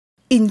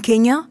In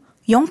Kenya,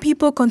 young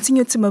people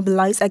continue to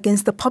mobilize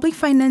against the public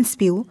finance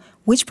bill,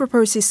 which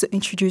proposes to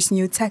introduce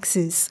new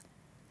taxes.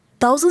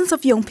 Thousands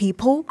of young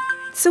people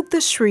took the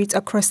streets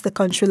across the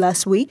country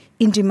last week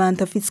in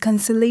demand of its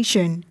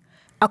cancellation.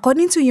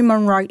 According to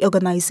human rights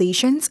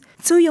organizations,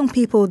 2 young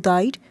people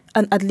died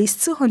and at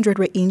least 200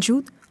 were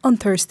injured on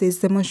Thursday's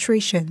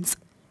demonstrations.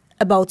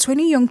 About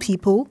 20 young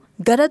people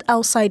gathered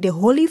outside the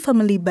Holy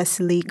Family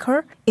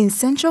Basilica in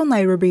central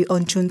Nairobi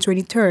on June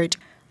 23rd.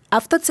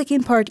 After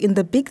taking part in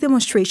the big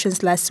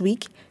demonstrations last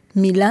week,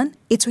 Milan,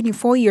 a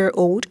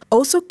 24-year-old,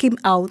 also came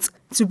out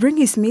to bring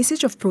his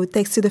message of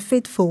protest to the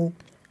faithful.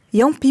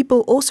 Young people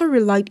also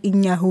relied in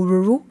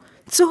Nyahururu,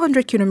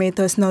 200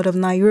 kilometers north of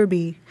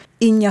Nairobi.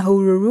 In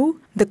Nyahururu,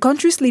 the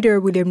country's leader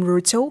William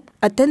Ruto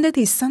attended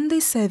his Sunday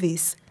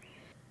service.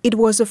 It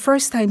was the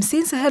first time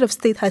since a head of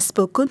state has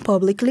spoken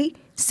publicly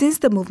since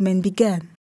the movement began.